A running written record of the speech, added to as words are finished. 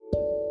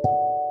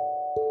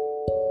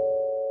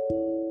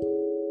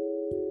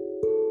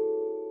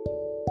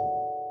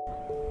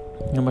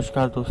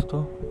नमस्कार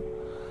दोस्तों,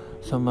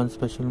 सम्मान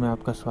स्पेशल में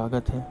आपका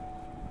स्वागत है।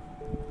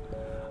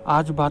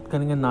 आज बात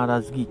करेंगे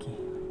नाराज़गी की।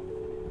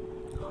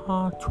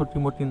 हाँ, छोटी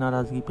मोटी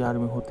नाराज़गी प्यार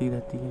में होती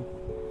रहती है,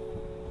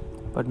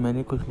 पर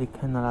मैंने कुछ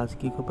लिखा है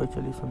नाराज़गी के ऊपर।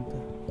 चलिए सुनते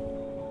हैं।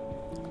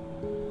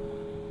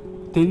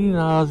 तेरी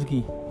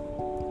नाराज़गी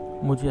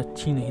मुझे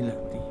अच्छी नहीं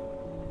लगती।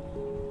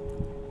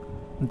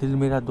 दिल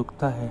मेरा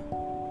दुखता है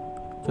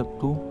जब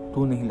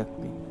तू नहीं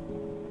लगती।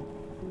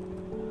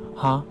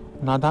 हाँ,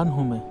 नादान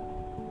हूँ मैं,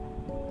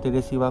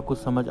 तेरे सिवा कुछ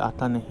समझ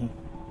आता नहीं,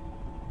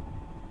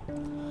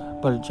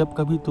 पर जब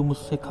कभी तू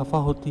मुझसे खफा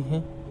होती है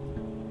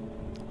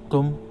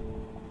तुम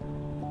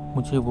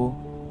मुझे वो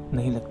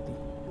नहीं लगती।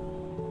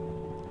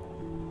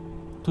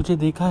 तुझे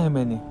देखा है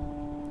मैंने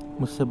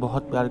मुझसे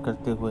बहुत प्यार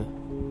करते हुए,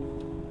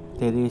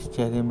 तेरे इस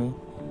चेहरे में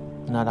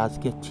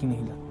नाराज़गी अच्छी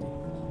नहीं लगती।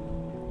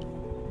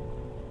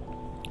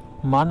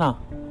 माना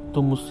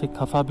तुम मुझसे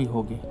खफा भी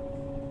होगे,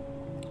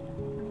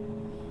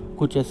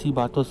 कुछ ऐसी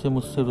बातों से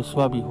मुझसे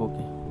रुस्वा भी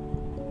होगे,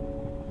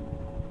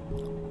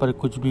 पर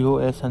कुछ भी हो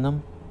ऐ सनम,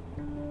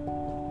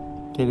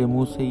 तेरे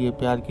मुंह से ये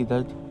प्यार की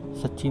दर्द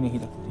सच्ची नहीं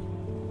लगती।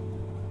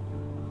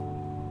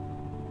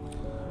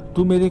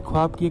 तू मेरे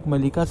ख्वाब की एक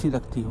मलिका सी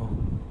लगती हो,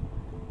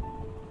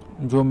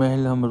 जो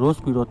महल हम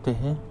रोज पिरोते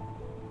हैं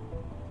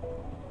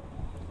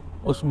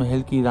उस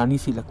महल की रानी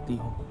सी लगती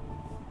हो।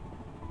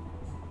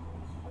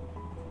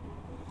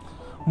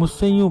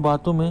 मुझसे यूं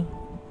बातों में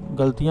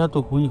गलतियां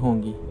तो हुई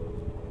होंगी,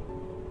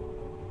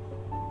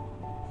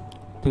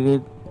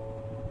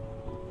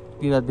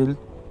 तेरा दिल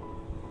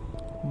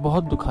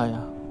बहुत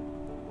दुखाया,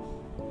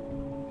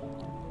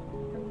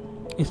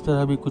 इस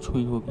तरह भी कुछ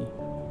हुई होगी,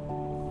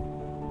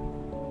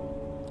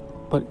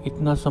 पर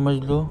इतना समझ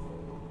लो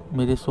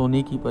मेरे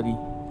सोने की परी,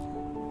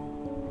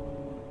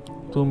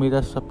 तू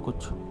मेरा सब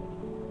कुछ।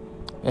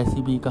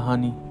 ऐसी भी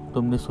कहानी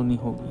तुमने सुनी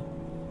होगी।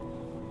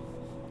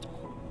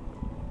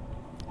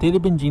 तेरे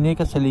बिन जीने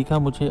का सलीका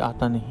मुझे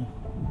आता नहीं,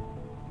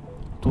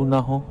 तू ना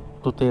हो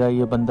तो तेरा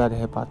ये बंदा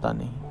रह पाता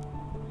नहीं।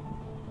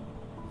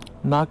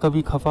 ना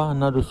कभी खफा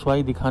ना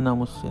रुसवाई दिखाना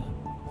मुझसे,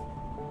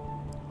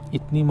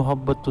 इतनी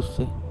मोहब्बत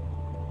तुझसे,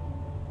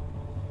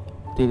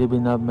 तेरे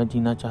बिना अब मैं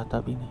जीना चाहता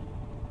भी नहीं,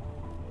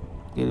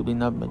 तेरे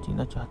बिना अब मैं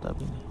जीना चाहता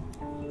भी नहीं।